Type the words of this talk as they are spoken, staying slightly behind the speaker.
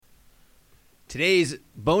Today's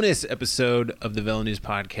bonus episode of the Velo News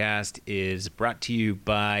Podcast is brought to you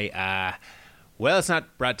by, it's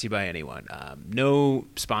not brought to you by anyone. No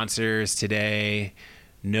sponsors today,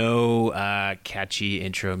 no catchy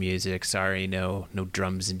intro music. Sorry, no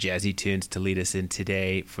drums and jazzy tunes to lead us in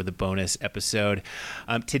today for the bonus episode.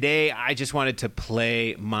 Today, I just wanted to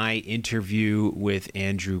play my interview with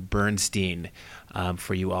Andrew Bernstein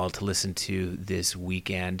for you all to listen to this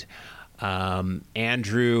weekend.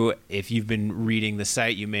 Andrew, if you've been reading the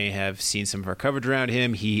site, you may have seen some of our coverage around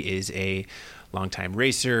him. He is a longtime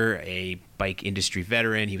racer, a bike industry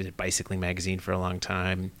veteran. He was at Bicycling Magazine for a long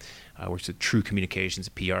time. Works with True Communications,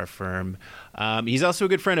 a PR firm. He's also a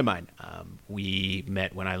good friend of mine. We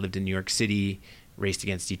met when I lived in New York City, raced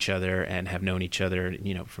against each other, and have known each other,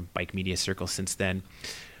 from bike media circles since then.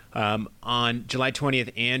 On July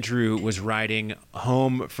 20th, Andrew was riding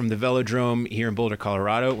home from the velodrome here in Boulder,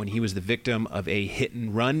 Colorado, when he was the victim of a hit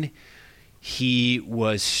and run. He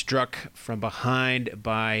was struck from behind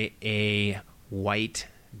by a white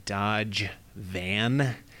Dodge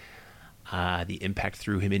van. The impact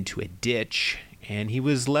threw him into a ditch, and he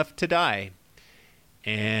was left to die.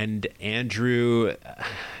 And Andrew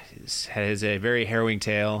has a very harrowing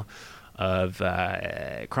tale of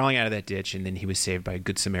crawling out of that ditch, and then he was saved by a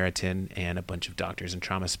Good Samaritan and a bunch of doctors and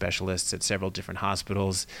trauma specialists at several different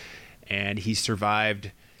hospitals. And he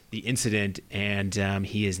survived the incident, and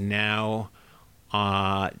he is now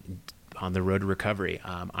on the road to recovery.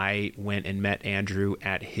 I went and met Andrew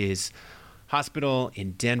at his hospital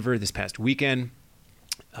in Denver this past weekend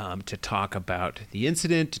to talk about the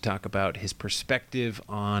incident, to talk about his perspective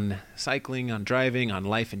on cycling, on driving, on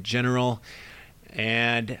life in general.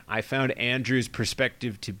 And I found Andrew's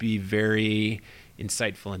perspective to be very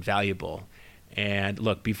insightful and valuable. And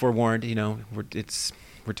look, be forewarned,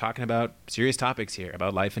 we're talking about serious topics here,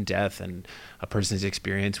 about life and death and a person's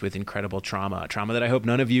experience with incredible trauma that I hope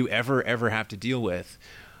none of you ever have to deal with.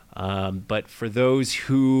 But for those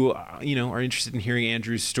who, are interested in hearing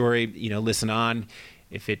Andrew's story, listen on.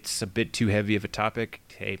 If it's a bit too heavy of a topic,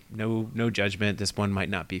 hey, no judgment. This one might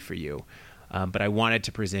not be for you. But I wanted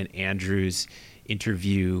to present Andrew's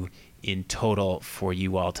interview in total for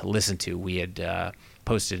you all to listen to. We had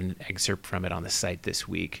posted an excerpt from it on the site this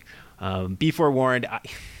week. Be forewarned,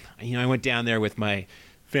 I went down there with my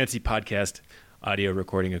fancy podcast audio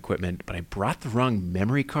recording equipment, but I brought the wrong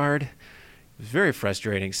memory card. It was very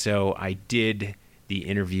frustrating, so I did the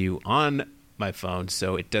interview on my phone,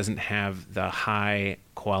 so it doesn't have the high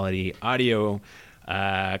quality audio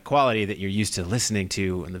quality that you're used to listening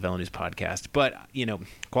to in the Velo News Podcast. But,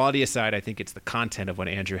 quality aside, I think it's the content of what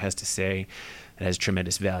Andrew has to say that has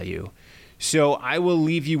tremendous value. So I will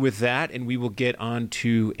leave you with that, and we will get on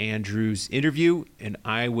to Andrew's interview, and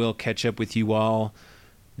I will catch up with you all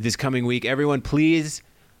this coming week. Everyone, please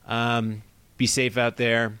be safe out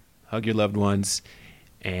there, hug your loved ones,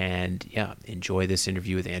 and enjoy this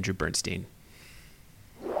interview with Andrew Bernstein.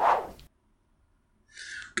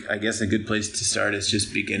 I guess a good place to start is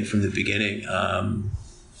just begin from the beginning.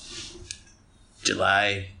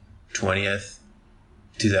 July 20th,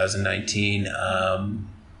 2019.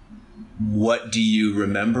 What do you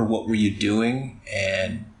remember? What were you doing?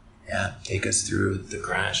 And take us through the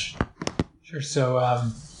crash. Sure. So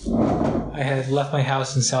I had left my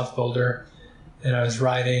house in South Boulder, and I was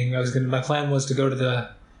riding. My plan was to go to the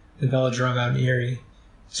velodrome out in Erie,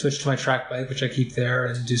 switch to my track bike, which I keep there,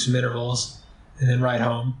 and do some intervals, and then ride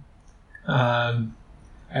home. I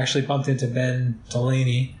actually bumped into Ben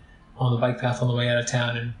Delaney on the bike path on the way out of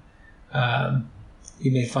town, and he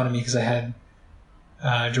made fun of me because I had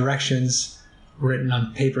directions written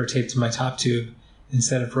on paper taped to my top tube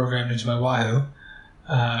instead of programmed into my Wahoo,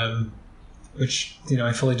 which,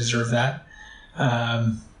 I fully deserve that.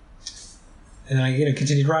 And then I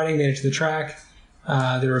continued riding, made it to the track.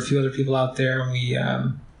 There were a few other people out there, and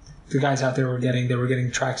the guys out there were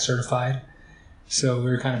getting track certified. So we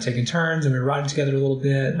were kind of taking turns, and we were riding together a little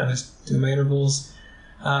bit, and I was doing my intervals.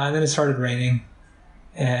 And then it started raining,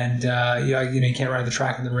 and you can't ride the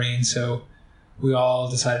track in the rain, so we all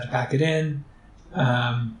decided to pack it in.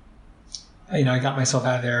 I got myself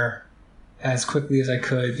out of there as quickly as I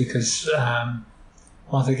could because I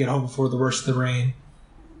wanted to get home before the worst of the rain.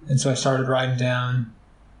 And so I started riding down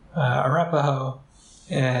Arapahoe,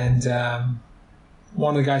 and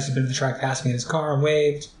one of the guys who'd been to the track passed me in his car and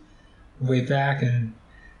waved back, and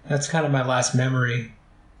that's kind of my last memory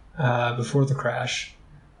before the crash.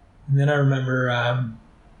 And then I remember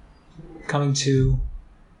coming to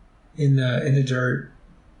in the dirt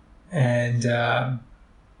and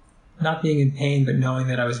not being in pain, but knowing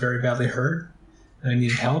that I was very badly hurt and I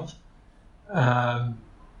needed help.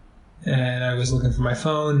 And I was looking for my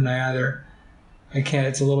phone, and I either I can't.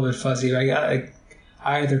 It's a little bit fuzzy. I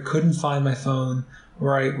either couldn't find my phone,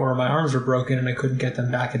 or my arms were broken and I couldn't get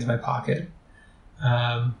them back into my pocket.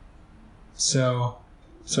 So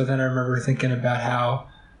then I remember thinking about how,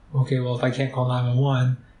 okay, well, if I can't call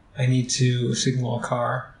 911, I need to signal a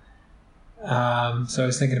car. So I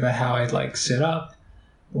was thinking about how I'd like sit up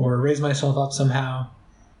or raise myself up somehow.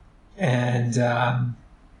 And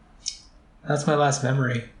that's my last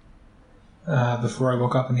memory before I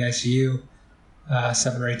woke up in the ICU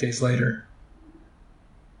 7 or 8 days later.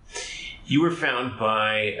 You were found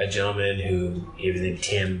by a gentleman who, his name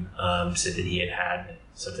Tim, said that he had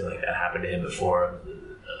something like that happen to him before,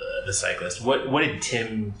 the cyclist.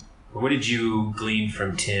 What did you glean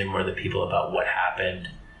from Tim or the people about what happened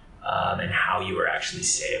and how you were actually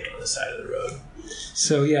saved on the side of the road?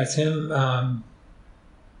 So yeah, Tim.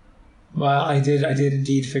 Well, I did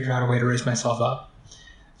indeed figure out a way to raise myself up.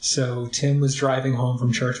 So Tim was driving home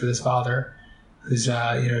from church with his father, who's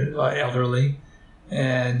elderly,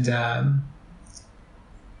 and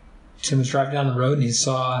Tim was driving down the road and he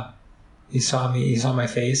saw me, he saw my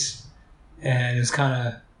face, and it was kind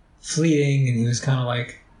of fleeting, and he was kind of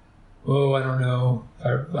like, whoa, I don't know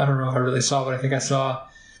if I really saw what I think I saw.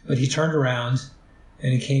 But he turned around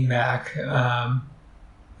and he came back,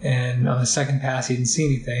 and on the second pass he didn't see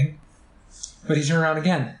anything, but he turned around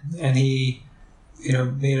again and he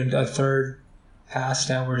made a third pass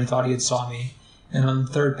down where he thought he had saw me, and on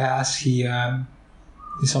the third pass he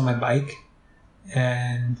saw my bike,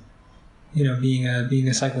 and being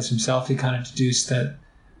a cyclist himself, he kind of deduced that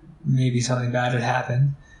maybe something bad had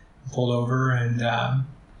happened. Pulled over and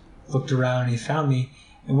looked around, and he found me.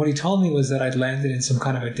 And what he told me was that I'd landed in some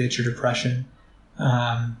kind of a ditch or depression,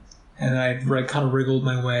 and I'd kind of wriggled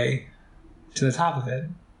my way to the top of it,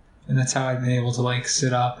 and that's how I'd been able to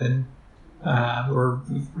sit up and or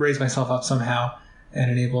raise myself up somehow,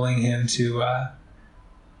 and enabling him to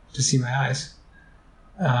see my eyes.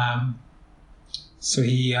 So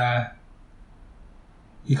he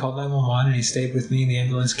called 911 and he stayed with me, and the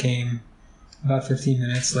ambulance came about 15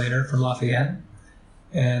 minutes later from Lafayette,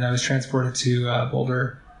 and I was transported to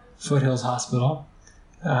Boulder Foothills Hospital,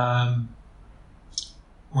 where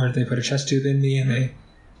they put a chest tube in me, and they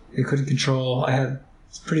couldn't control. I had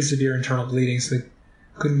pretty severe internal bleeding, so they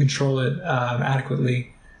couldn't control it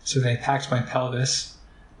adequately, so they packed my pelvis,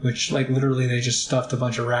 which literally they just stuffed a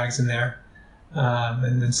bunch of rags in there,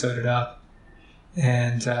 and then sewed it up.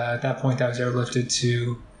 And at that point I was airlifted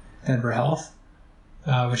to Denver Health,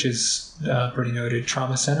 which is a pretty noted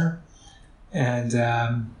trauma center. And,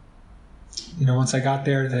 once I got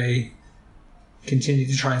there, they continued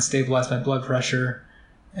to try and stabilize my blood pressure,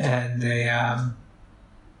 and they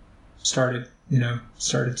started to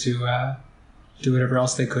do whatever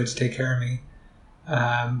else they could to take care of me.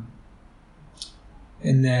 And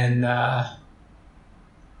then, that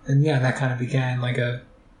kind of began a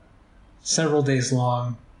several days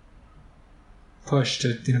long push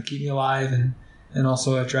to keep me alive and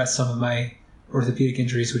also address some of my orthopedic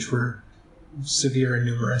injuries, which were severe and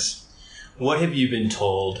numerous. What have you been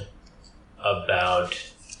told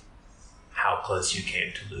about how close you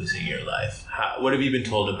came to losing your life? What have you been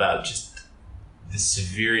told about just the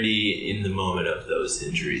severity in the moment of those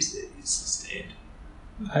injuries that you sustained?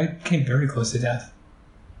 I came very close to death.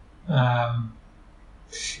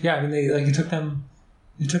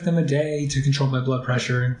 It took them a day to control my blood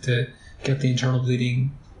pressure and to get the internal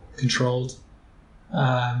bleeding controlled.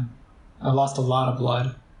 I lost a lot of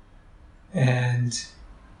blood, and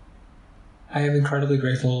I am incredibly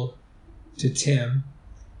grateful to Tim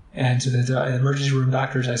and to the emergency room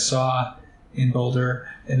doctors I saw in Boulder,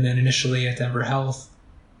 and then initially at Denver Health,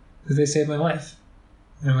 because they saved my life.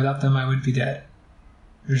 Without them, I would be dead.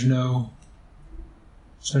 There's no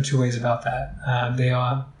two ways about that.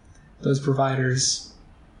 Those providers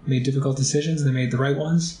made difficult decisions. They made the right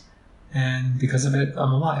ones, and because of it,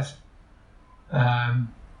 I'm alive. And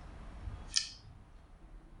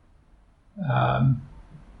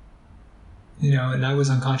I was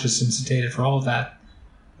unconscious and sedated for all of that,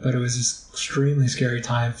 but it was an extremely scary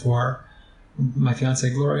time for my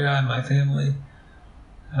fiancée Gloria and my family.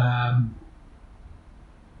 I'm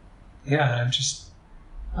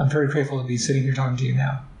very grateful to be sitting here talking to you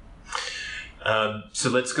now. So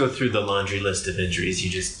let's go through the laundry list of injuries you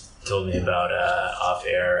just told me about off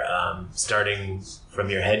air. Starting from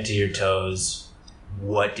your head to your toes,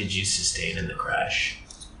 what did you sustain in the crash?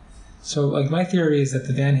 So, my theory is that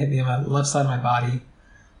the van hit me on the left side of my body,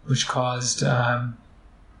 which caused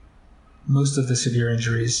most of the severe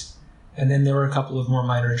injuries. And then there were a couple of more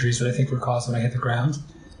minor injuries that I think were caused when I hit the ground.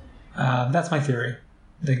 That's my theory.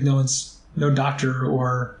 No doctor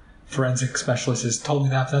or forensic specialist has told me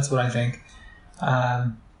that, but that's what I think.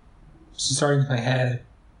 So starting with my head,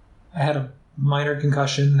 I had a minor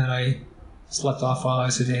concussion that I slept off while I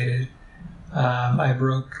was sedated. I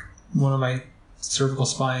broke one of my cervical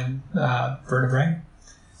spine vertebrae,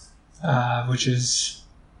 which is,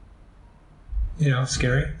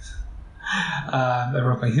 scary. I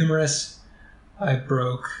broke my humerus. I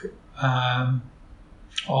broke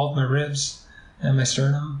all of my ribs and my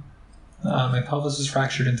sternum. My pelvis was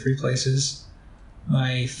fractured in 3 places.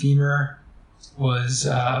 My femur was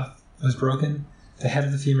broken. The head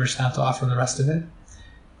of the femur snapped off from the rest of it.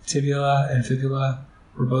 Tibia and fibula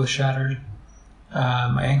were both shattered.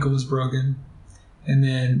 My ankle was broken. And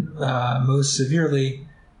then most severely,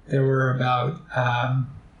 there were about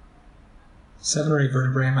 7 or 8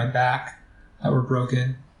 vertebrae in my back that were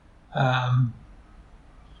broken. 5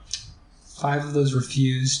 of those were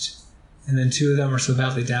fused, and then 2 of them were so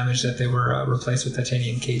badly damaged that they were replaced with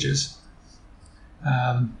titanium cages.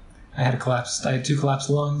 I had 2 collapsed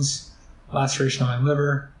lungs, laceration on my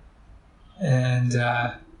liver, and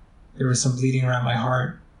there was some bleeding around my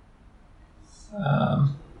heart.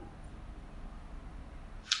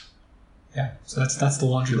 So that's the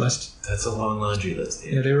laundry list. That's a long laundry list.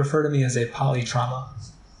 Yeah, they refer to me as a polytrauma.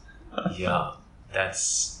 Yeah,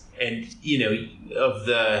 that's, and of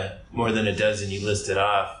the more than a dozen you listed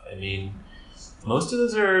off, I mean, most of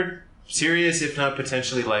those are serious, if not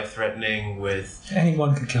potentially life-threatening. With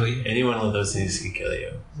anyone could kill you. Any one of those things could kill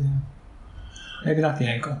you. Yeah. Maybe not the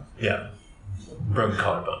ankle. Yeah, broken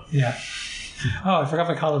collarbone. Yeah. Oh, I forgot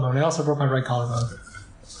my collarbone. I also broke my right collarbone.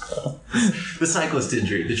 The cyclist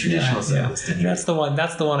injury, the traditional cyclist injury. That's the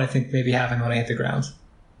one I think maybe happened when I hit the ground.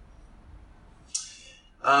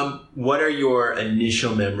 What are your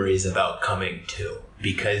initial memories about coming to?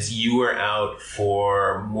 Because you were out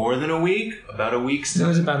for more than a week, about a week still? It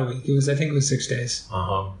was about a week. I think it was 6 days.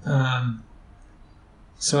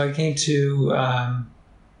 So I came to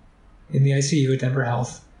in the ICU at Denver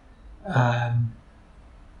Health.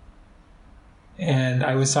 And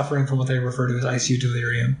I was suffering from what they refer to as ICU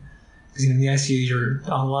delirium. Because in the ICU, you're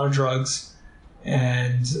on a lot of drugs,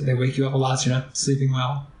 and they wake you up a lot, so you're not sleeping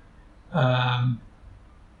well.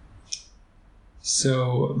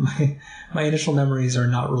 So my initial memories are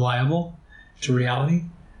not reliable to reality.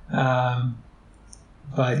 But,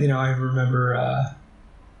 I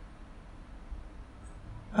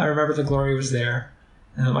remember the glory was there,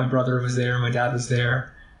 and that my brother was there, and my dad was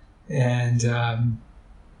there, and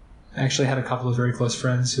I actually had a couple of very close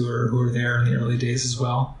friends who were there in the early days as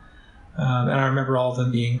well. And I remember all of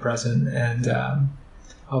them being present and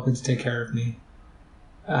helping to take care of me.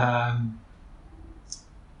 And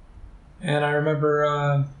I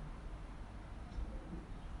remember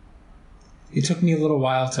it took me a little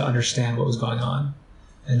while to understand what was going on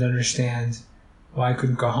and to understand why I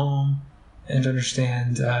couldn't go home and to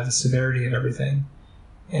understand the severity of everything.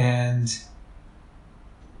 And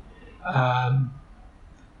my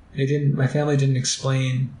family didn't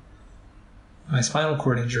explain my spinal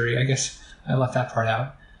cord injury. I guess I left that part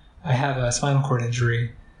out. I have a spinal cord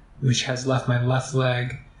injury which has left my left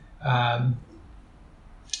leg.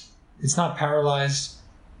 It's not paralyzed.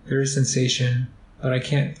 There is sensation, but I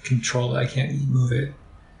can't control it. I can't move it.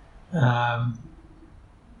 And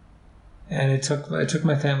it took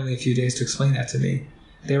my family a few days to explain that to me.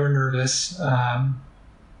 They were nervous.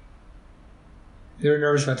 They were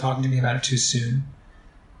nervous about talking to me about it too soon.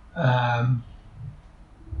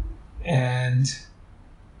 And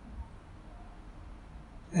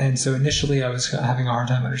so initially I was having a hard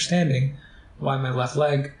time understanding why my left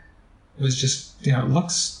leg was just, it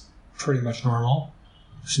looks pretty much normal.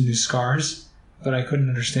 Some new scars, but I couldn't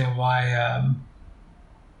understand why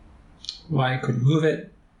I couldn't move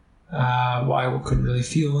it, why I couldn't really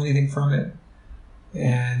feel anything from it.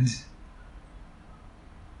 And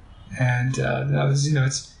that was,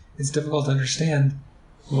 it's difficult to understand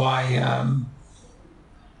why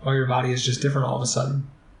your body is just different all of a sudden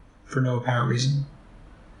for no apparent reason.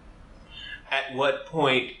 At what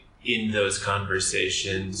point in those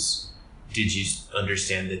conversations did you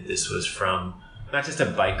understand that this was from not just a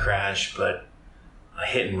bike crash, but a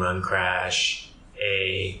hit and run crash?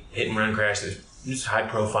 A hit and run crash that was just high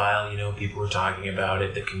profile, people were talking about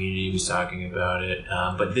it, the community was talking about it,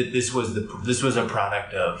 but this was a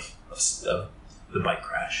product of the bike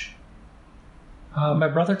crash. My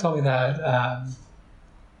brother told me that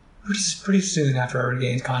pretty soon after I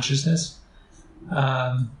regained consciousness.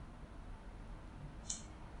 And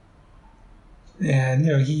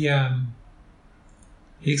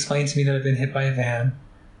he explained to me that I'd been hit by a van,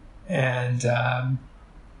 and that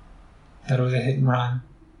it was a hit and run.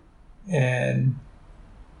 And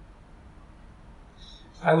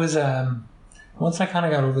I was once I kind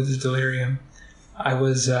of got over the delirium, I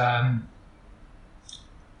was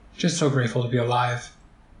just so grateful to be alive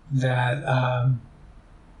that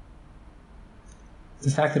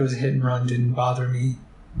the fact that it was a hit and run didn't bother me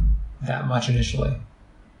that much initially.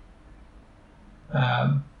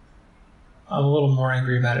 I'm a little more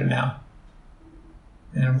angry about it now.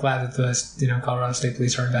 And I'm glad that the Colorado State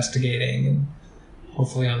Police are investigating and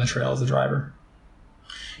hopefully on the trail of the driver.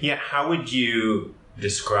 Yeah, how would you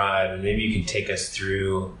describe, and maybe you can take us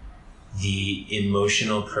through the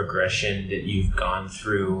emotional progression that you've gone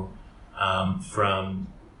through from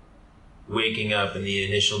waking up in the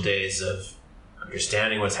initial days of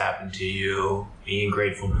understanding what's happened to you, being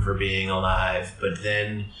grateful for being alive, but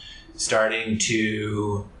then starting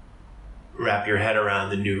to wrap your head around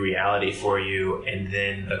the new reality for you and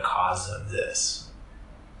then the cause of this?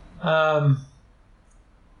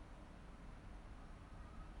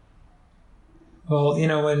 Well,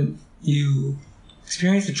 when you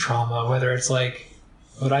experience a trauma, whether it's like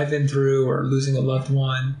what I've been through or losing a loved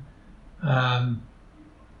one,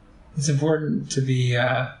 it's important to be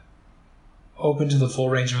open to the full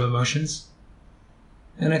range of emotions.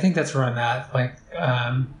 And I think that's where I'm at. Like,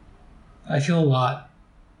 I feel a lot.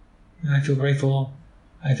 I feel grateful.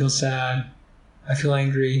 I feel sad. I feel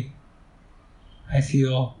angry. I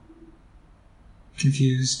feel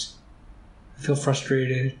confused. I feel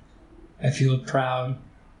frustrated. I feel proud.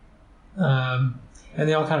 And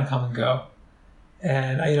they all kind of come and go.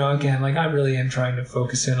 And, again, like I really am trying to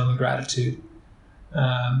focus in on the gratitude.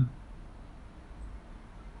 The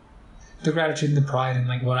gratitude and the pride in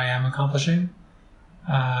like what I am accomplishing.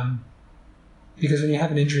 Because when you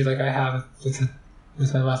have an injury like I have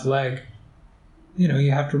with my left leg,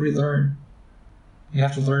 you have to relearn. You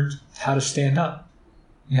have to learn how to stand up.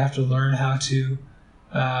 You have to learn how to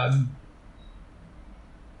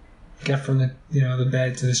get from the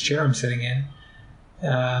bed to this chair I'm sitting in.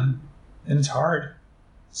 And it's hard,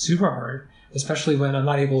 super hard, especially when I'm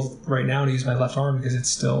not able right now to use my left arm because it's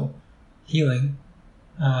still healing.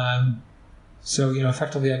 So,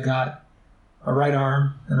 effectively I've got a right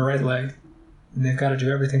arm and a right leg, and they've got to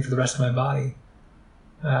do everything for the rest of my body.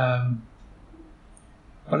 But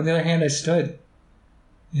on the other hand, I stood.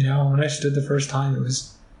 When I stood the first time, it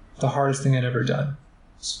was the hardest thing I'd ever done.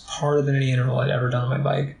 It's harder than any interval I'd ever done on my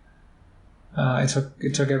bike.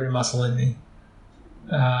 It took every muscle in me.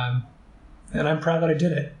 And I'm proud that I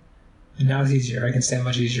did it. And now it's easier. I can stand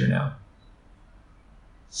much easier now.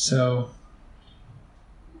 So,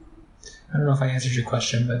 I don't know if I answered your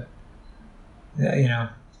question, but,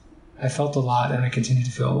 I felt a lot and I continue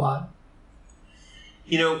to feel a lot.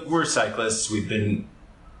 We're cyclists. We've been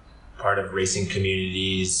part of racing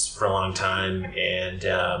communities for a long time. And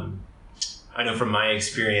I know from my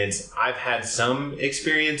experience, I've had some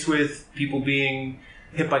experience with people being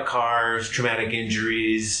hit by cars, traumatic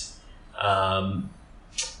injuries.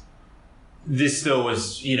 This though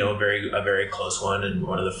was, a very close one, and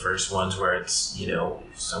one of the first ones where it's,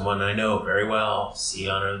 someone I know very well, see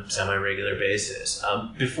on a semi-regular basis.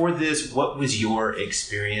 Before this, what was your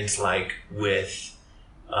experience like with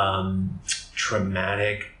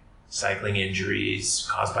traumatic cycling injuries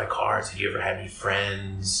caused by cars? Have you ever had any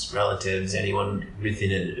friends, relatives, anyone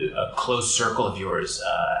within a close circle of yours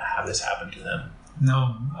have this happen to them?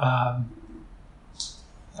 No.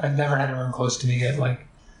 I've never had anyone close to me get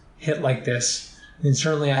hit like this. I mean,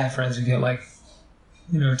 certainly I have friends who get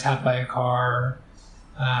tapped by a car,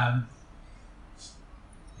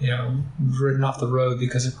 ridden off the road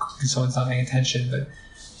because someone's not paying attention. But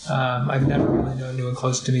I've never really known anyone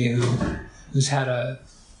close to me who's had a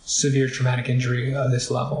severe traumatic injury of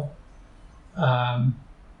this level. And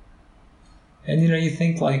you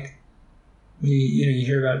think you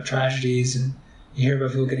hear about tragedies and you hear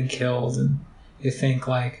about people getting killed, and you think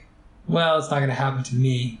well, it's not going to happen to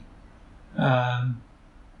me.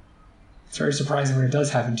 It's very surprising when it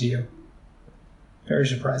does happen to you. Very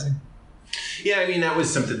surprising. Yeah, I mean, that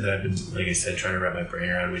was something that I've been, like I said, trying to wrap my brain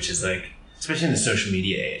around, which is especially in the social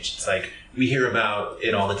media age, it's we hear about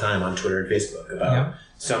it all the time on Twitter and Facebook about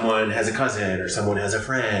someone has a cousin or someone has a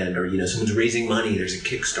friend or, someone's raising money. There's a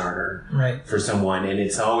Kickstarter for someone. And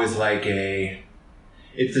it's always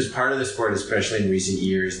it's this part of the sport, especially in recent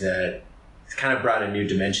years, that it's kind of brought a new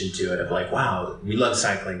dimension to it of wow, we love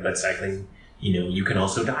cycling, but cycling, you can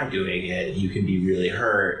also die doing it. You can be really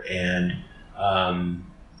hurt. And,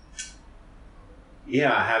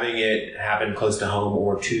 having it happen close to home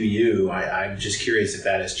or to you, I'm just curious if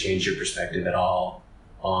that has changed your perspective at all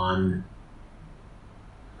on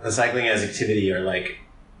the cycling as activity or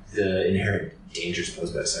the inherent dangers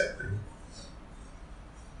posed by cycling.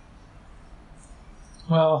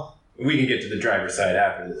 Well, we can get to the driver's side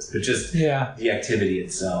after this, but just the activity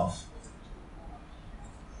itself.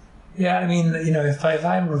 Yeah, I mean, if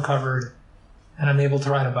I'm recovered and I'm able to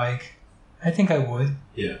ride a bike, I think I would.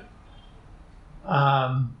 Yeah.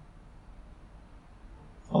 A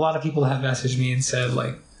lot of people have messaged me and said,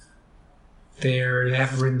 like, they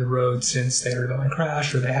haven't ridden the road since they heard about my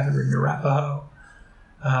crash, or they haven't ridden Arapahoe.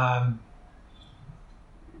 And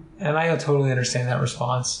I totally understand that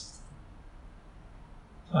response.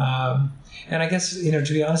 And I guess,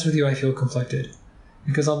 to be honest with you, I feel conflicted.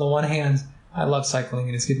 Because on the one hand, I love cycling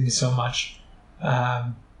and it's given me so much.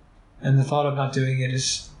 And the thought of not doing it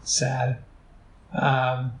is sad.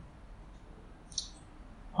 On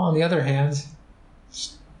the other hand,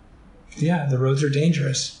 yeah, the roads are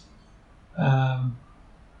dangerous.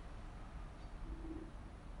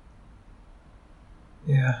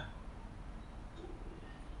 Yeah.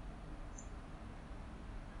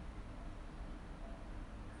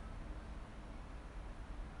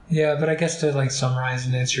 Yeah, but I guess to like summarize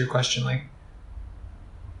and answer your question, like,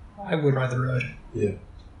 I would ride the road. Yeah.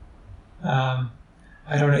 I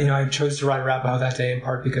don't know, I chose to ride Arapahoe that day in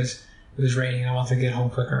part because it was raining and I wanted to get home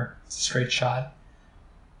quicker. It's a straight shot.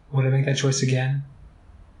 Would I make that choice again?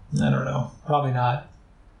 I don't know. Probably not.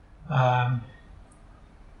 But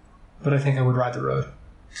I think I would ride the road.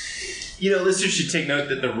 Listeners should take note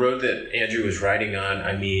that the road that Andrew was riding on,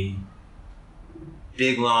 I mean,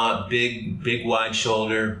 big wide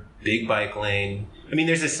shoulder, big bike lane. I mean,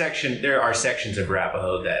 there are sections of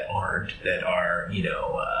Arapahoe that are,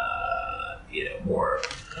 more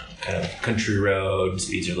kind of country road,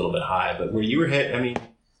 speeds are a little bit high, but where you were hit, I mean,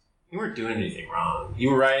 you weren't doing anything wrong. You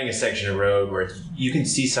were riding a section of road where you can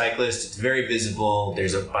see cyclists, it's very visible,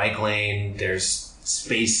 there's a bike lane, there's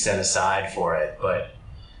space set aside for it, but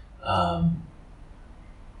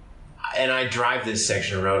and I drive this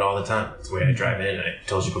section of road all the time. It's the way I drive in. I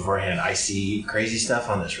told you beforehand, I see crazy stuff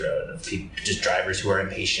on this road of people, just drivers who are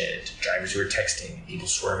impatient, drivers who are texting, people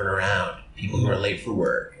swerving around, people who are late for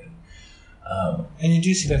work. And you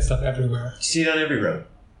do see that stuff everywhere. You see it on every road.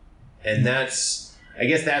 And I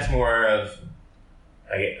guess that's more of,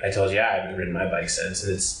 I told you, I haven't ridden my bike since.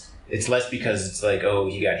 And it's less because it's like, oh,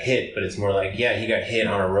 he got hit, but it's more like, yeah, he got hit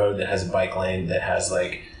on a road that has a bike lane, that has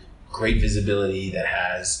like great visibility, that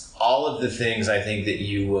has all of the things I think that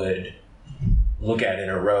you would look at in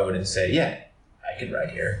a road and say, yeah, I could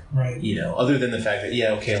ride here. Right. Other than the fact that,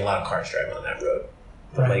 yeah, okay, a lot of cars drive on that road.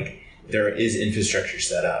 But like, there is infrastructure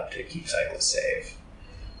set up to keep cyclists safe.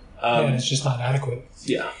 And it's just not adequate.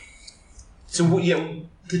 Yeah. So,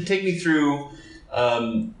 to take me through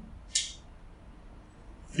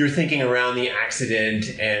your thinking around the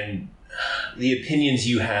accident and the opinions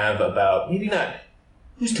you have about maybe not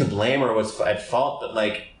who's to blame or what's at fault, but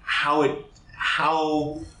like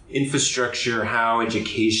how infrastructure, how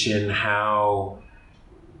education, how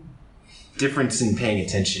difference in paying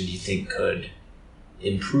attention do you think could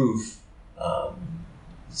improve the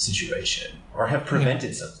situation or have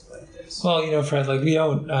prevented something like this? Well, Fred, like we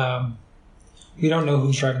don't know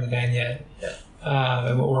who's driving the van yet. Yeah.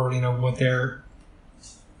 Or what their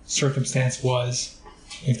circumstance was.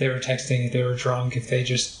 If they were texting, if they were drunk, if they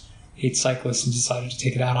just hate cyclists and decided to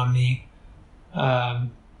take it out on me.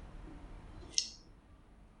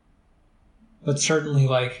 But certainly,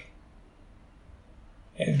 like,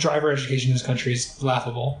 driver education in this country is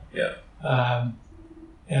laughable. Yeah.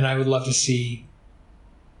 And I would love to see,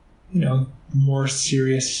 more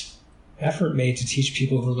serious effort made to teach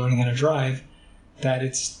people who are learning how to drive that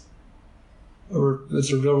it's a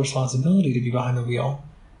real responsibility to be behind the wheel,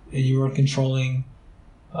 and you are controlling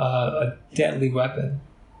a deadly weapon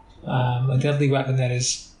that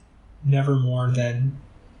is never more than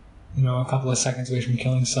a couple of seconds away from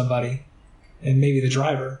killing somebody, and maybe the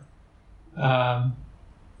driver. And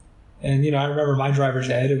I remember my driver's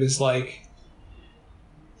ed. It was like,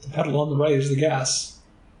 the pedal on the right is the gas,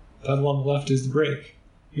 the pedal on the left is the brake.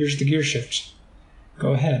 Here's the gear shift.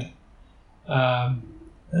 Go ahead. And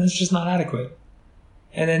it's just not adequate.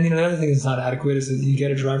 And then, the other thing that's not adequate is that you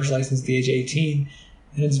get a driver's license at the age of 18,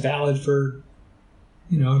 and it's valid for,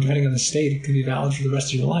 depending on the state, it could be valid for the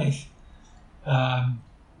rest of your life.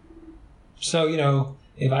 So,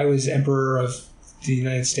 if I was emperor of the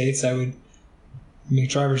United States, I would make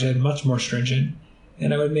driver's ed much more stringent,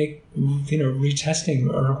 and I would make, retesting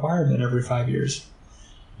a requirement every 5 years.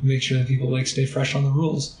 Make sure that people stay fresh on the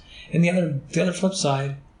rules. And the other flip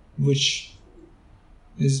side, which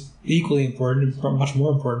is equally important, and much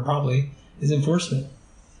more important probably, is enforcement.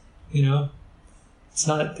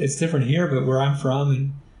 It's different here, but where I'm from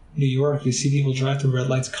in New York, you see people drive through red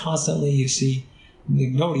lights constantly. You see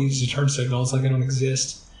nobody uses a turn signal. It's like they don't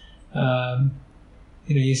exist. You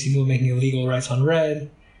see people making illegal rights on red,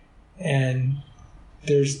 and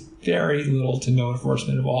there's very little to no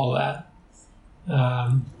enforcement of all that.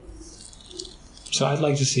 So I'd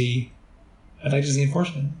like to see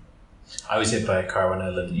enforcement. I was hit by a car when I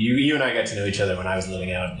lived. You and I got to know each other when I was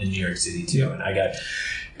living out in New York City too, and I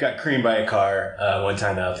got creamed by a car one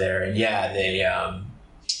time out there, and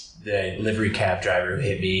the livery cab driver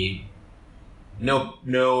hit me. No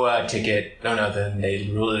ticket, no nothing. They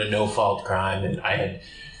ruled it a no fault crime, and I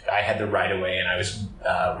had the right of way, and I was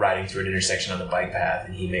riding through an intersection on the bike path,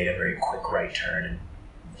 and he made a very quick right turn and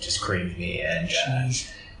just creamed me, and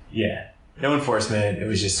no enforcement. It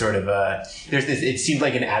was just sort of there's this. It seemed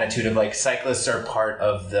like an attitude of like cyclists are part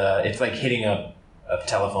of the. It's like hitting a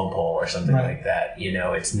telephone pole or something like that. You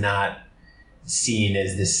know, it's not seen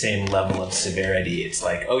as the same level of severity. It's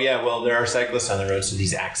like, oh yeah, well there are cyclists on the road, so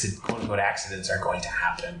these quote unquote accidents are going to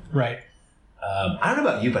happen. Right. I don't know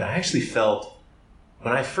about you, but I actually felt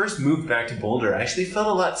when I first moved back to Boulder, I actually felt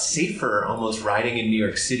a lot safer almost riding in New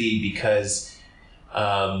York City because.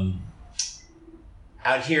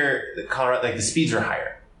 Out here, Colorado, like the speeds were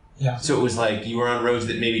higher. Yeah. So it was like you were on roads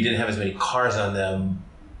that maybe didn't have as many cars on them,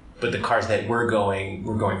 but the cars that were going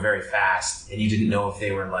very fast, and you didn't know if they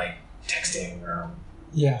were like texting or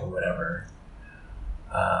whatever.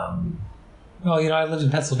 Well, I lived in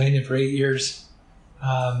Pennsylvania for 8 years.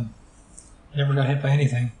 Never got hit by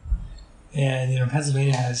anything, and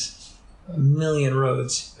Pennsylvania has a million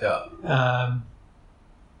roads. Yeah.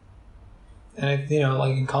 And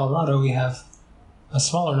like in Colorado, we have a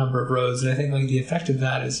smaller number of roads, and I think like the effect of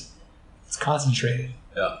that is it's concentrated.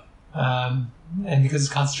 Yeah. And because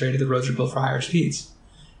it's concentrated, the roads are built for higher speeds.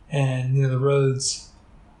 And the roads,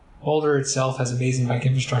 Boulder itself has amazing bike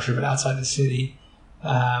infrastructure, but outside the city,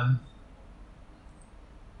 the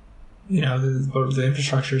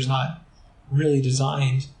infrastructure is not really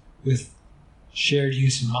designed with shared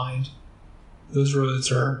use in mind. Those roads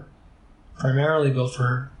are primarily built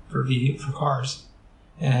for cars,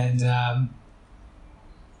 and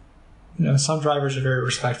some drivers are very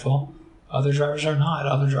respectful. Other drivers are not.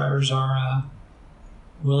 Other drivers are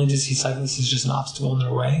willing to see cyclists as just an obstacle in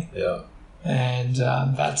their way. Yeah. And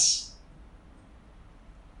that's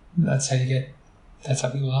how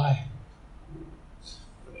people die.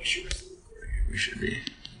 Make sure we should be.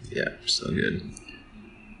 Yeah, still good.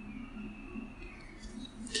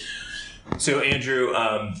 So Andrew,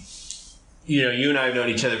 you and I have known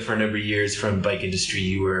each other for a number of years from bike industry.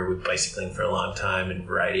 You were with bicycling for a long time in a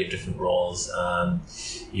variety of different roles.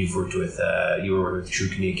 You were with True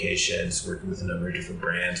Communications, working with a number of different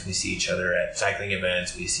brands. We see each other at cycling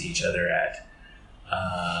events. We see each other at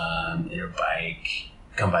Interbike.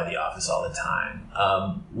 Come by the office all the time.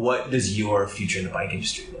 What does your future in the bike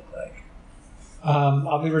industry look like?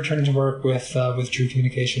 I'll be returning to work with True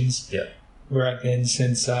Communications. Yeah. Where I've been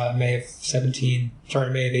since May of 18.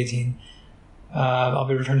 I'll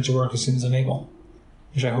be returning to work as soon as I'm able,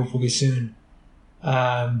 which I hope will be soon.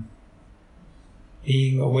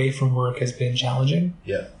 Being away from work has been challenging.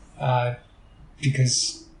 Yeah.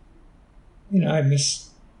 Because, I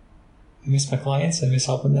miss my clients. I miss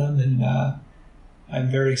helping them, and I'm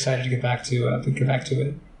very excited to get back to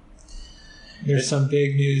it. There's some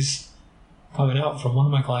big news coming out from one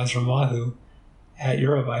of my clients from Wahoo at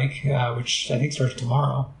Eurobike, which I think starts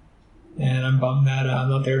tomorrow. And I'm bummed that I'm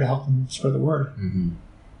not there to help them spread the word. Mm-hmm.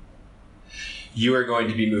 You are going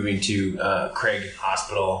to be moving to Craig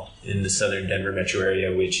Hospital in the southern Denver metro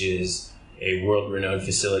area, which is a world-renowned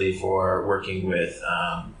facility for working with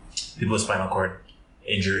people with spinal cord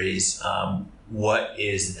injuries. What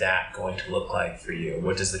is that going to look like for you?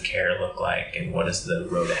 What does the care look like, and what does the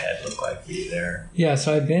road ahead look like for you there? Yeah,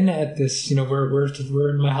 so I've been at this. We're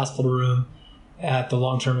in my hospital room at the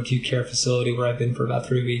long-term acute care facility where I've been for about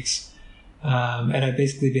 3 weeks. And I've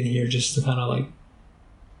basically been here just to kind of like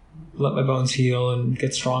let my bones heal and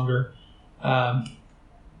get stronger.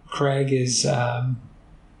 Craig is going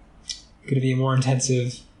to be a more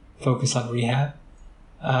intensive focus on rehab.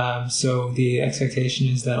 So the expectation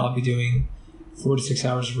is that I'll be doing 4 to 6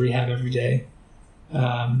 hours of rehab every day,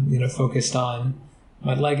 focused on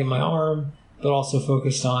my leg and my arm, but also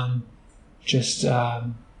focused on just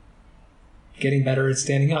getting better at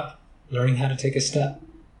standing up, learning how to take a step,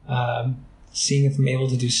 seeing if I'm able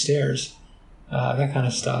to do stairs, that kind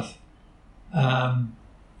of stuff. And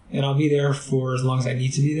I'll be there for as long as I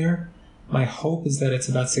need to be there. My hope is that it's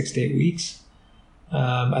about 6 to 8 weeks.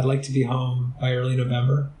 I'd like to be home by early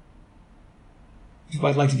November.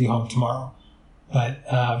 I'd like to be home tomorrow, but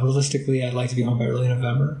realistically, I'd like to be home by early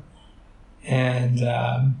November. And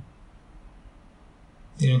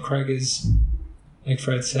Craig is, like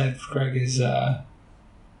Fred said, Craig is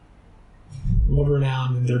world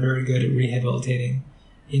renowned, and they're very good at rehabilitating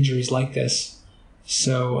injuries like this.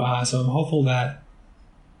 So I'm hopeful that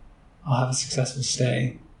I'll have a successful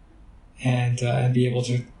stay and be able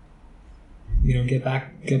to, get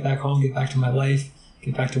back home, get back to my life,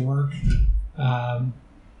 get back to work, and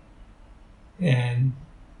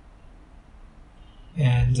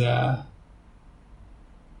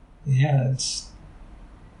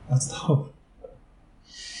that's the hope.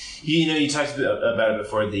 You talked about it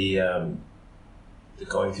before, the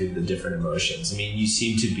going through the different emotions. I mean, you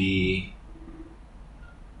seem to be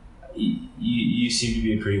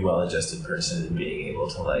a pretty well-adjusted person in being able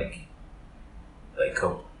to like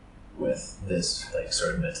cope with this, like,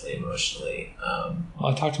 sort of mentally, emotionally.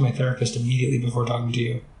 Well, I talked to my therapist immediately before talking to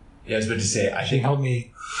you. Yeah, I was about to say, She helped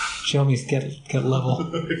me get level.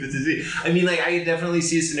 I mean, like, I could definitely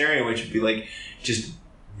see a scenario which would be like just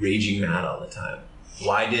raging mad all the time.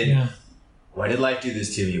 Why did life do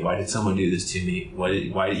this to me? Why did someone do this to me? Why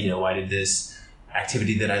did this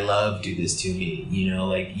activity that I love do this to me?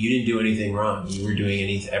 Like, you didn't do anything wrong. You were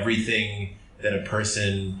doing everything that a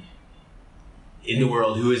person in the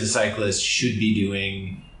world who is a cyclist should be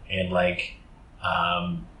doing, and like,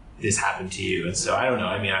 this happened to you. And so I don't know.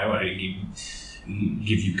 I mean, I want to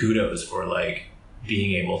give you kudos for like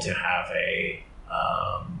being able to have a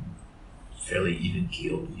fairly even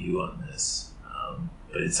keeled view on this.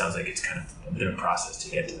 But it sounds like it's kind of been a process to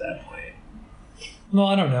get to that point. Well,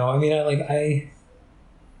 I don't know. I mean,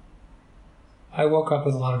 I woke up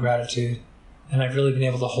with a lot of gratitude, and I've really been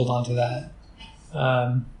able to hold on to that.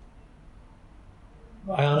 I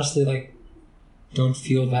honestly don't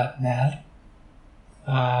feel that mad.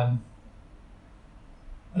 I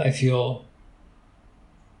feel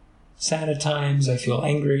sad at times. I feel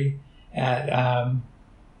angry at. I'm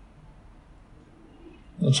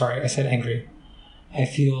sorry, I said angry. I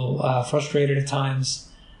feel frustrated at times.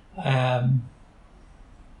 I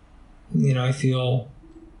feel.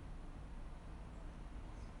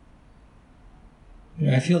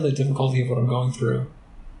 I feel the difficulty of what I'm going through,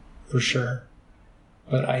 for sure,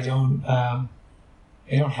 but I don't have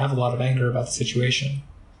a lot of anger about the situation.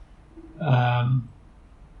 I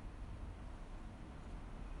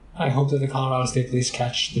hope that the Colorado State Police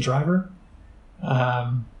catch the driver,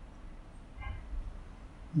 but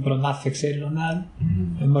I'm not fixated on that.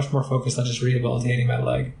 Mm-hmm. I'm much more focused on just rehabilitating my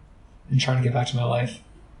leg and trying to get back to my life.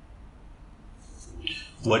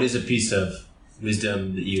 What is a piece of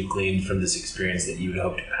wisdom that you've gleaned from this experience that you would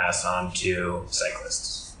hope to pass on to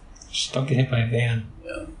cyclists? Just don't get hit by a van.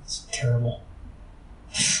 Yeah. It's terrible.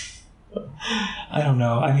 I don't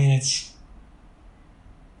know. I mean,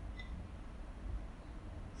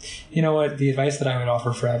 you know what? The advice that I would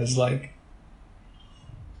offer, Fred, is like,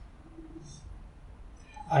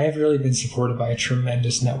 I have really been supported by a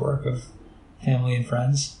tremendous network of family and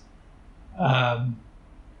friends. And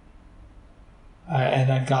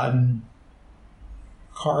I've gotten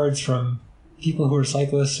cards from people who are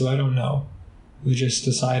cyclists who I don't know, who just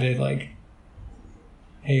decided, like,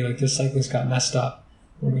 hey, like, this cyclist got messed up.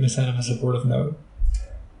 We're going to send him a supportive note.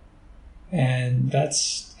 And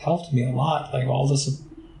that's helped me a lot. Like, all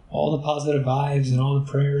the positive vibes and all the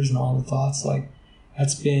prayers and all the thoughts, like,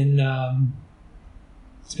 that's been,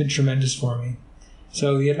 it's been tremendous for me.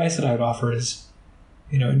 So the advice that I would offer is,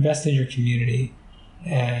 invest in your community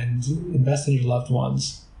and invest in your loved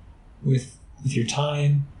ones with your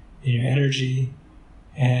time and your energy,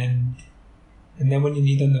 and then when you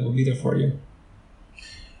need them, they will be there for you.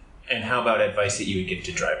 And how about advice that you would give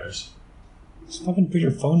to drivers? Just fucking put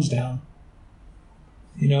your phones down.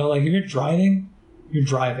 Like, if you're driving, you're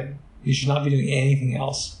driving. You should not be doing anything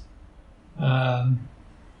else. And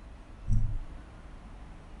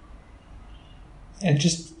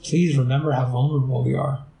just please remember how vulnerable we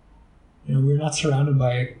are. We're not surrounded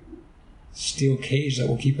by a steel cage that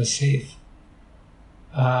will keep us safe.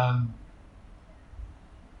 I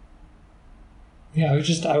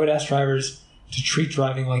would ask drivers to treat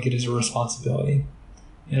driving like it is a responsibility.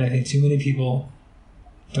 And I think too many people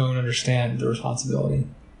don't understand the responsibility.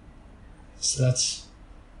 So that's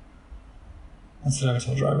what I would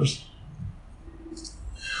tell drivers.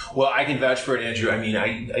 Well, I can vouch for it, Andrew. I mean,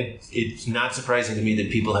 it's not surprising to me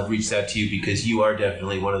that people have reached out to you, because you are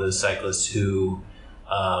definitely one of those cyclists who,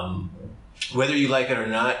 whether you like it or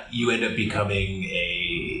not, you end up becoming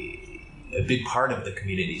a big part of the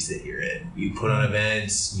communities that you're in. You put on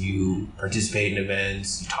events, you participate in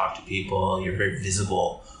events, you talk to people, you're a very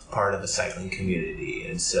visible part of a cycling community.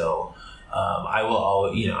 And so I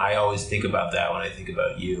always think about that when I think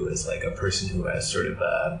about you as like a person who has sort of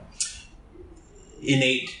a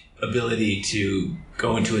innate ability to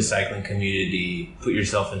go into a cycling community, put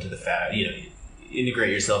yourself into the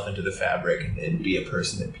integrate yourself into the fabric, and be a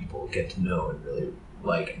person that people get to know and really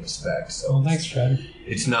like and respect. So Well, thanks, Fred.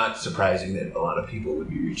 it's not surprising that a lot of people would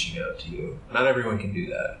be reaching out to you. Not everyone can do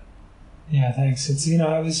that. Yeah, thanks. It's,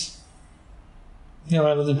 I was, when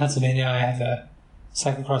I lived in Pennsylvania, I had the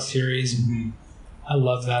cyclocross series. And I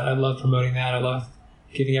love that. I love promoting that. I love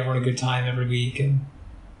giving everyone a good time every week. And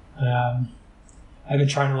I've been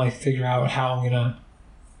trying to figure out how I'm going to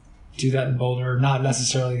do that in Boulder. Not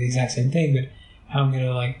necessarily the exact same thing, but how I'm going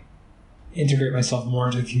to integrate myself more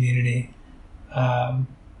into the community. And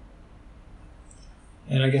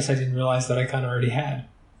I guess I didn't realize that I kind of already had.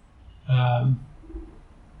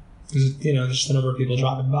 There's just the number of people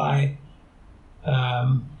dropping by.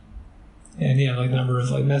 And the number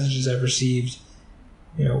of messages I've received,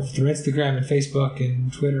 through Instagram and Facebook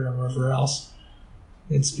and Twitter and wherever else.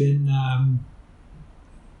 It's been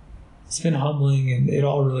humbling, and it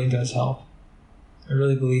all really does help. I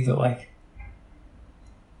really believe that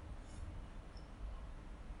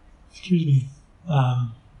excuse me.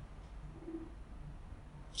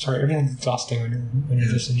 Sorry, everything's exhausting when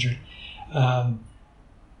you're this injured. I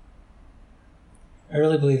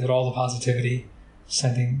really believe that all the positivity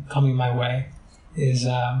coming my way is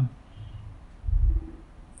the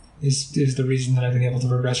reason that I've been able to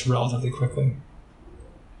progress relatively quickly.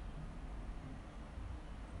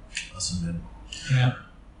 Awesome, man. Yeah.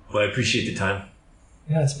 Well, I appreciate the time.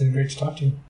 Yeah, it's been great to talk to you.